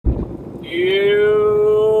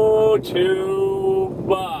YouTube.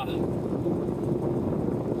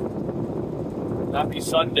 Happy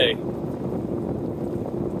Sunday.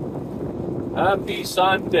 Happy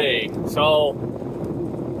Sunday. So,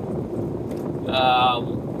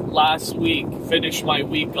 last week, finished my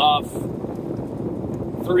week off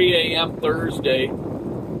 3 a.m. Thursday.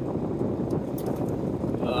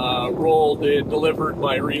 Delivered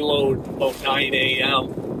my reload about 9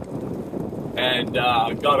 a.m. and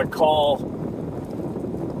got a call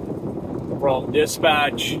from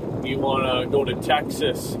dispatch. You want to go to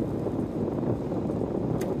Texas?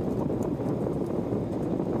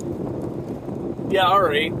 Yeah, all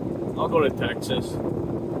right. I'll go to Texas.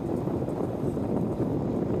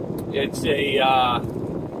 It's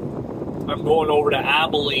I'm going over to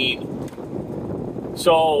Abilene.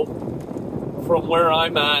 So, from where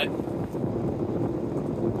I'm at,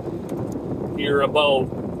 you're about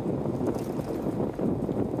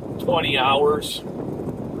 20 hours.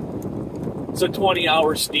 It's a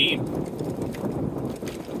 20-hour steam.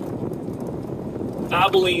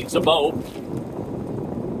 Abilene's about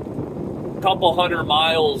a couple hundred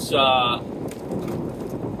miles,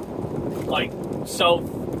 like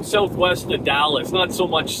southwest of Dallas. Not so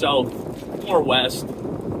much south, more west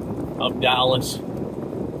of Dallas.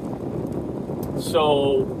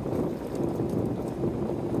 So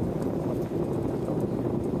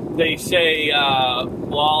they say,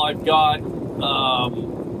 well, I've got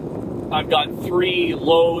 3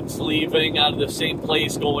 loads leaving out of the same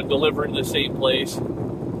place, going delivering to the same place.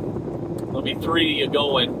 There'll be 3 of you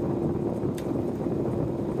going.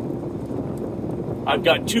 I've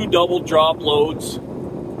got 2 double drop loads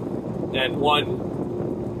and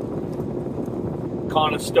 1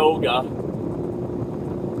 Conestoga.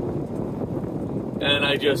 And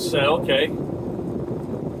I just said, okay.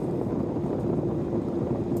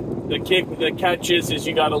 The catch is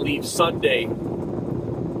you got to leave Sunday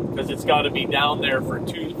because it's got to be down there for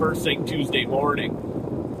first thing Tuesday morning.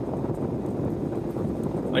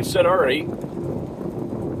 I said, all right.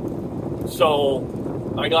 So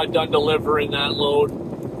I got done delivering that load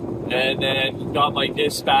and then got my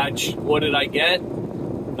dispatch. What did I get?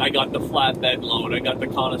 I got the flatbed load. I got the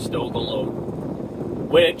Conestoga load,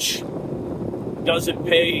 which doesn't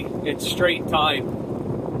pay. It's straight time.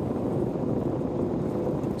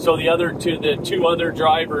 So the two other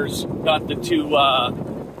drivers got the 2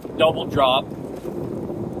 double drop,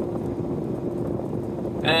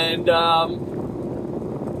 and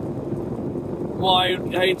well, I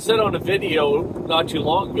had said on a video not too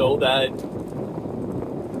long ago that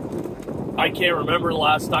I can't remember the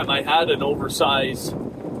last time I had an oversized, and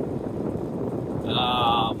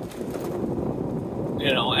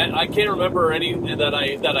I can't remember any that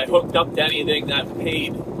I hooked up to anything that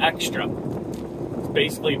paid extra. It's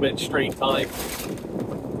basically been straight time.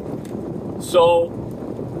 So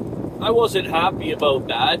I wasn't happy about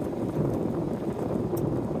that,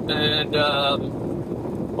 and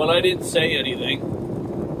but I didn't say anything.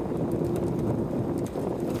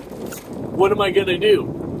 What am I gonna do?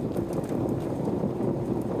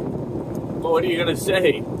 What are you gonna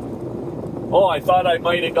say? Oh, I thought I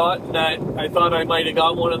might have gotten that. I thought I might have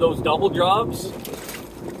got one of those double drops.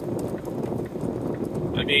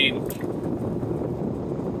 I mean,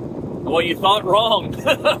 well, you thought wrong.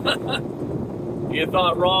 You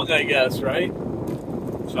thought wrong, I guess, right?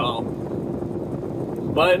 So,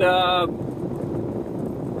 but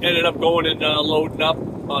ended up going and loading up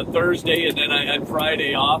on Thursday, and then I had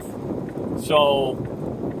Friday off. So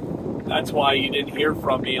that's why you didn't hear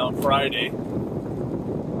from me on Friday.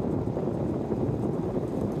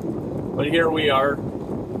 But here we are,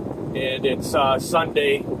 and it's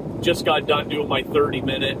Sunday. Just got done doing my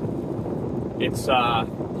 30-minute. It's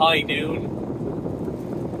high noon,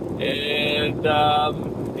 and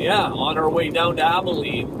yeah, on our way down to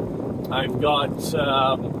Abilene, I've got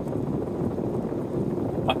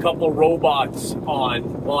a couple robots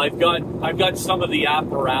on. Well, I've got some of the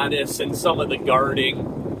apparatus and some of the guarding,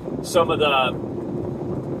 some of the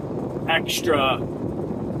extra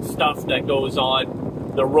stuff that goes on.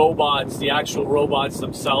 The robots, the actual robots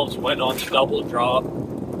themselves, went on the double drop.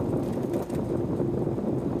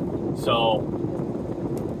 So,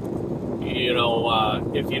 you know,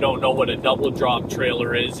 if you don't know what a double drop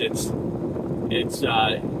trailer is, it's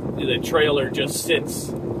the trailer just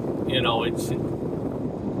sits. You know, it's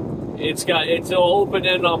open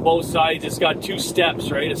end on both sides. It's got 2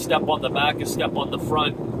 steps, right? A step on the back, a step on the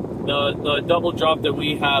front. The double drop that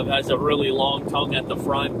we have has a really long tongue at the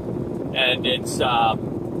front, and it's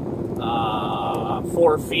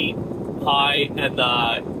 4 feet high, and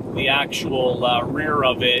the actual rear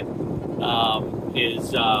of it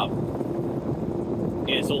is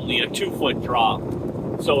is only a 2-foot drop.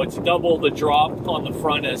 So it's double the drop on the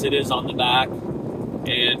front as it is on the back.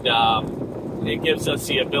 And it gives us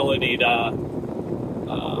the ability to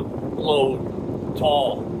load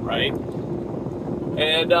tall, right?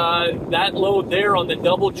 And that load there on the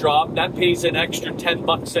double drop, that pays an extra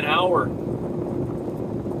 $10 an hour.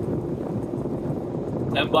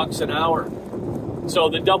 $10 an hour. So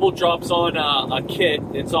the double drop's on a kit.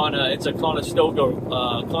 It's a Conestoga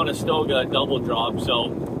double drop. So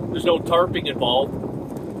there's no tarping involved.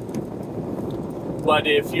 But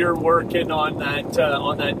if you're working on that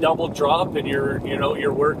double drop and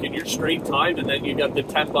you're working your straight time, and then you got the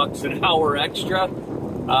 $10 an hour extra,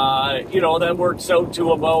 that works out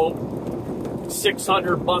to about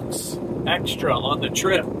 $600 extra on the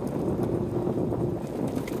trip,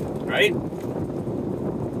 right?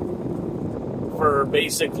 For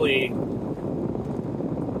basically,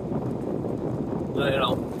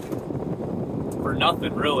 for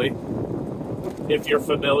nothing really. If you're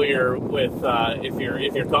familiar with, if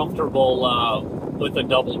you're comfortable with a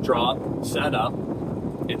double drop setup,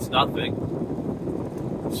 it's nothing.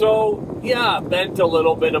 So yeah, meant a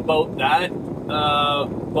little bit about that,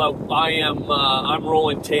 but I'm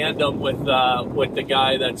rolling tandem with the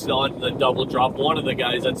guy that's on the double drop. One of the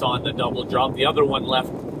guys that's on the double drop. The other one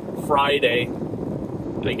left Friday.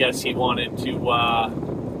 I guess he wanted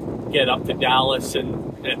to get up to Dallas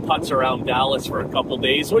and putz around Dallas for a couple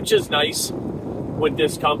days, which is nice with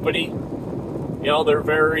this company. They're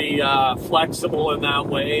very flexible in that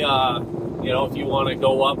way. If you want to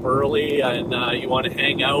go up early and you want to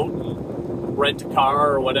hang out and rent a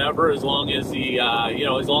car or whatever, as long as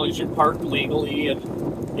as long as you're parked legally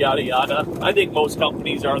and yada yada. I think most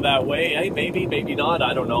companies are that way. Hey, maybe not.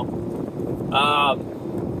 I don't know.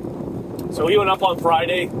 So he went up on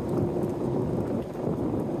Friday.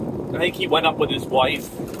 I think he went up with his wife.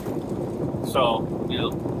 So,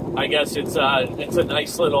 I guess it's a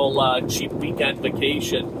nice little cheap weekend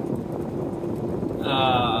vacation,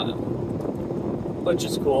 which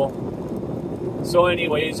is cool. So,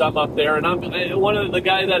 anyways, I'm up there, and I'm the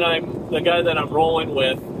guy that I'm rolling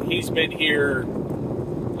with. He's been here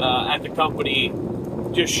at the company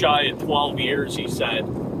just shy of 12 years, he said,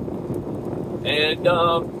 and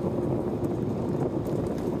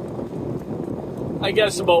I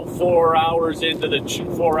guess about 4 hours into the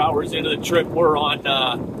trip, we're on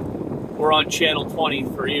channel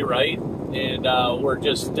 23, right? And we're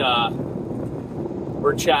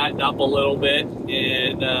chatting up a little bit,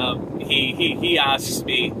 and he asks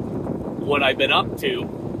me what I've been up to,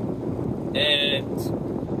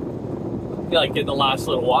 and like in the last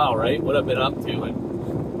little while, right? What I've been up to,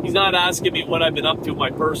 and he's not asking me what I've been up to in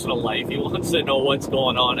my personal life. He wants to know what's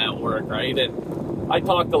going on at work, right? And I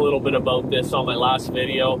talked a little bit about this on my last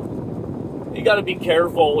video. You got to be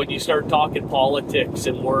careful when you start talking politics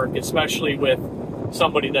and work, especially with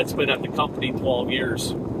somebody that's been at the company 12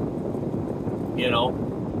 years.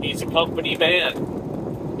 He's a company man,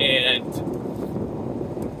 and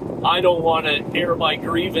I don't want to air my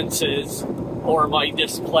grievances or my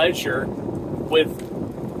displeasure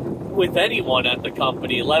with anyone at the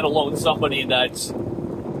company, let alone somebody that's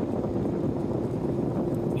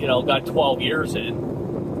got 12 years in.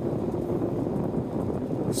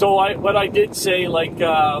 So I did say, like,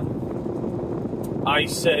 I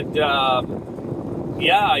said, about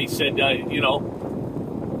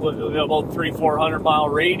 300-400 mile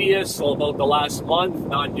radius, so about the last month,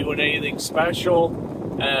 not doing anything special,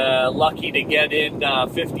 lucky to get in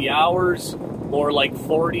 50 hours, more like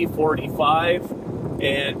 40, 45,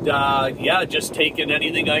 and just taking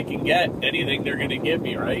anything I can get, anything they're going to give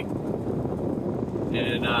me, right?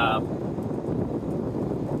 And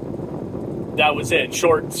that was it,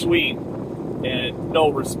 short and sweet, and no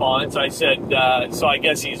response. I said, so I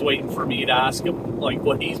guess he's waiting for me to ask him, like,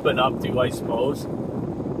 what he's been up to, I suppose.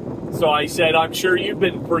 So I said, I'm sure you've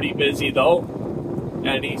been pretty busy, though.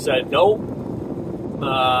 And he said, no.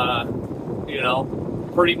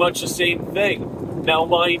 Pretty much the same thing. Now,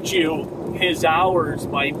 mind you, his hours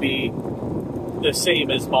might be the same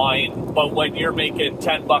as mine, but when you're making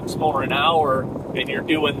 $10 more an hour and you're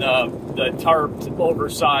doing the tarped,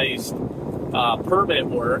 oversized permit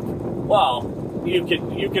work, well, you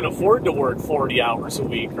can afford to work 40 hours a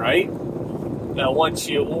week, right? Now, once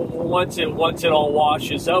it all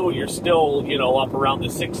washes out, you're still up around the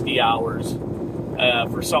 60 hours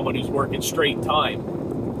for someone who's working straight time.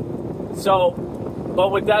 So,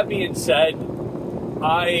 but with that being said,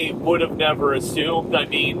 I would have never assumed. I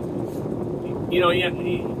mean,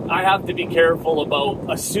 I have to be careful about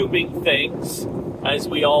assuming things, as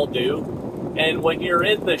we all do. And when you're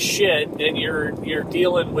in the shit and you're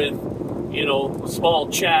dealing with, small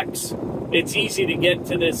checks it's easy to get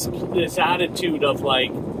to this attitude of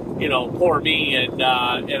like, you know, poor me, and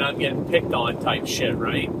I'm getting picked on type shit,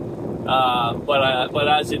 right? But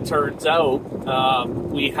as it turns out,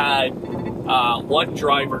 we had one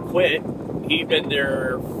driver quit. He'd been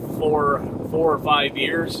there for 4 or 5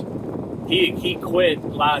 years. He quit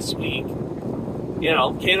last week. You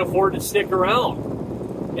know, can't afford to stick around.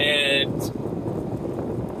 And,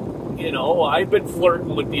 you know, I've been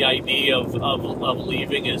flirting with the idea of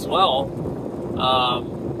leaving as well.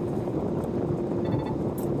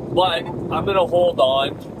 But I'm going to hold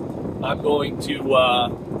on. I'm going to, you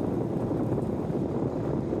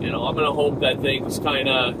know, I'm going to hope that things kind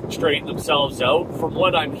of straighten themselves out. From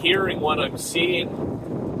what I'm hearing, what I'm seeing,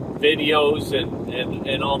 videos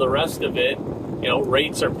and all the rest of it, you know,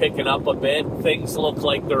 rates are picking up a bit. Things look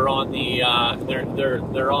like they're on the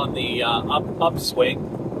they're on the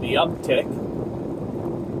upswing, the uptick.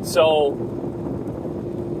 So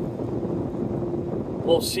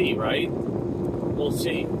we'll see, right? We'll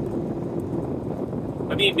see.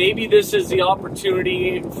 I mean, maybe this is the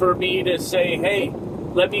opportunity for me to say, hey,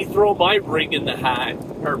 let me throw my ring in the hat,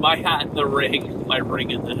 or my hat in the ring, my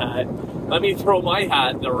ring in the hat. Let me throw my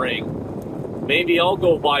hat in the ring. Maybe I'll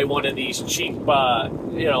go buy one of these cheap, you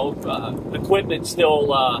know, equipment still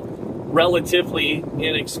relatively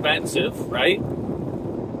inexpensive, right?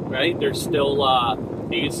 Right? There's still,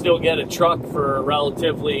 you can still get a truck for a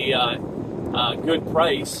relatively good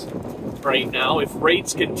price right now. If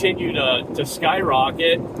rates continue to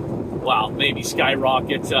skyrocket, well, maybe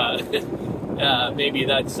skyrocket, maybe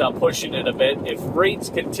that's pushing it a bit. If rates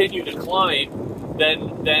continue to climb,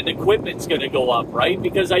 then equipment's going to go up, right?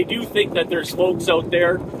 Because I do think that there's folks out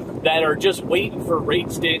there that are just waiting for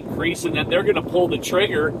rates to increase, and then they're going to pull the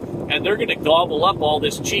trigger, and they're going to gobble up all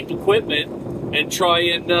this cheap equipment and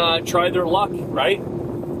try their luck, right?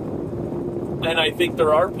 And I think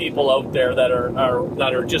there are people out there that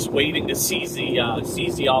are just waiting to seize the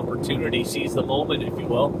opportunity, seize the moment, if you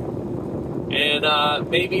will. And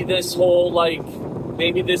maybe this whole, like,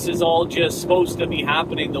 maybe this is all just supposed to be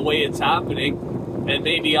happening the way it's happening. And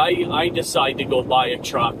maybe I decide to go buy a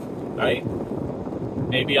truck, right?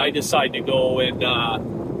 Maybe I decide to go and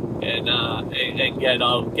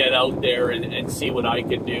get out there and see what I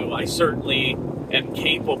can do. I certainly am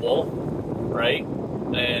capable, right?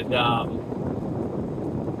 And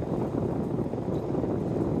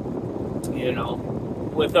you know,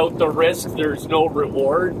 without the risk, there's no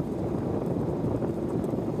reward.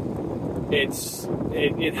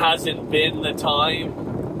 It hasn't been the time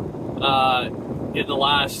in the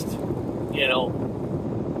last, you know,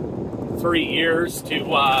 3 years to,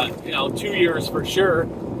 you know, 2 years for sure,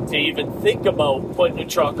 to even think about putting a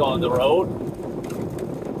truck on the road.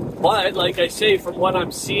 But like I say, from what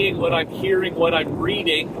I'm seeing, what I'm hearing, what I'm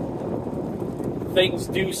reading, things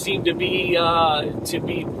do seem to be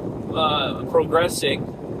progressing,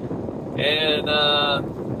 and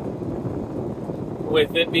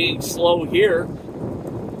with it being slow here,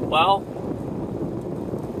 well,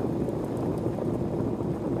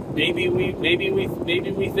 maybe we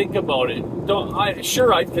think about it.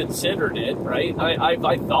 I've considered it, right?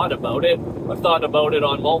 I thought about it. I've thought about it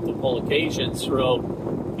on multiple occasions throughout,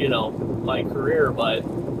 you know, my career, but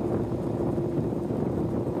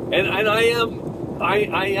and I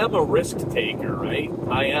am a risk taker, right?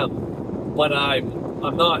 I am, but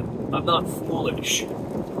I'm not foolish,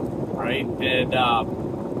 right? And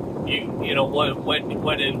you know,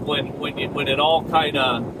 when it all kind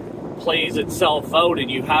of plays itself out and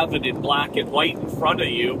you have it in black and white in front of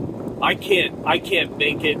you, I can't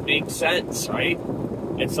make it make sense, right?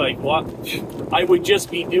 It's like, what? I would just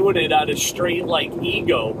be doing it out of straight, like,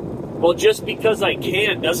 ego. Well, just because I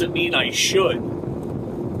can doesn't mean I should,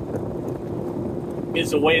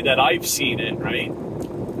 is the way that I've seen it, right?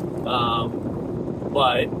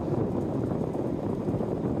 But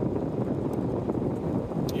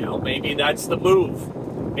you know, maybe that's the move.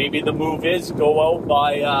 Maybe the move is go out,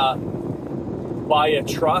 buy a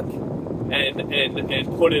truck and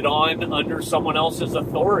put it on under someone else's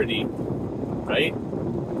authority, right?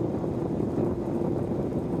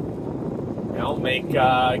 You know,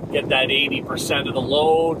 get that 80% of the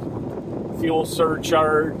load, fuel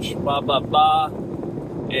surcharge, blah blah blah,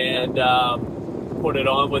 and put it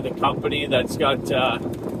on with a company that's got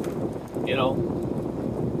you know,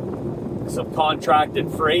 some contracted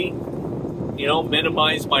freight. You know,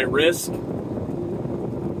 minimize my risk.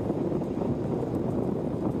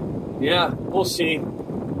 Yeah, we'll see.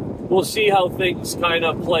 We'll see how things kind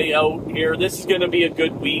of play out here. This is going to be a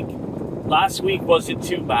good week. Last week wasn't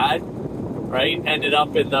too bad, right? Ended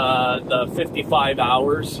up in the 55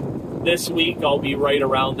 hours. This week I'll be right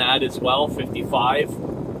around that as well, 55.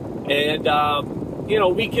 and you know,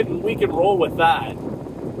 we can roll with that.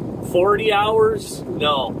 40 hours?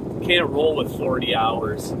 No, can't roll with 40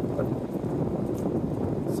 hours.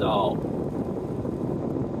 So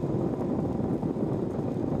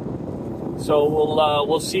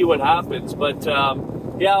we'll see what happens, but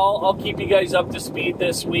yeah, I'll keep you guys up to speed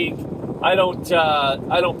this week. I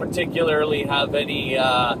don't particularly have any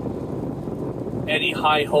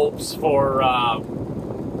high hopes for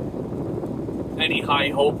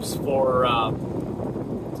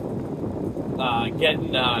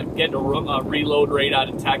getting a reload rate out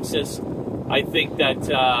of Texas. I think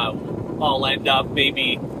that I'll end up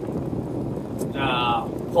maybe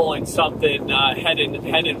pulling something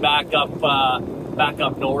heading back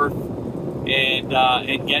up north and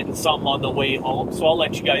getting some on the way home. So I'll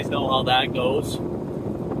let you guys know how that goes.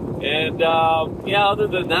 And yeah, other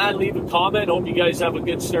than that, leave a comment. Hope you guys have a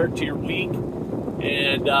good start to your week.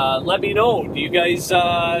 And let me know. Do you guys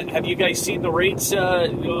have you guys seen the rates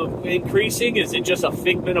increasing? Is it just a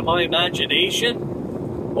figment of my imagination,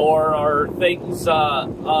 or are things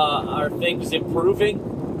improving?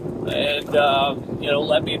 And you know,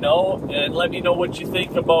 let me know, and let me know what you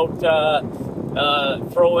think about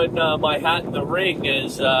throwing my hat in the ring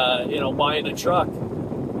as you know, buying a truck.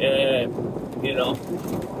 You know,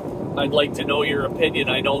 I'd like to know your opinion.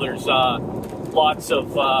 I know there's lots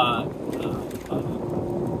of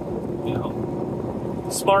you know,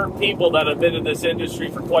 smart people that have been in this industry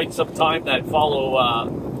for quite some time that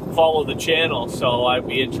follow the channel. So I'd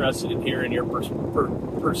be interested in hearing your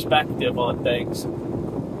perspective on things.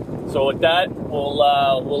 So with that,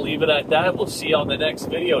 we'll leave it at that. We'll see you on the next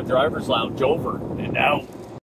video. Driver's Lounge over and out.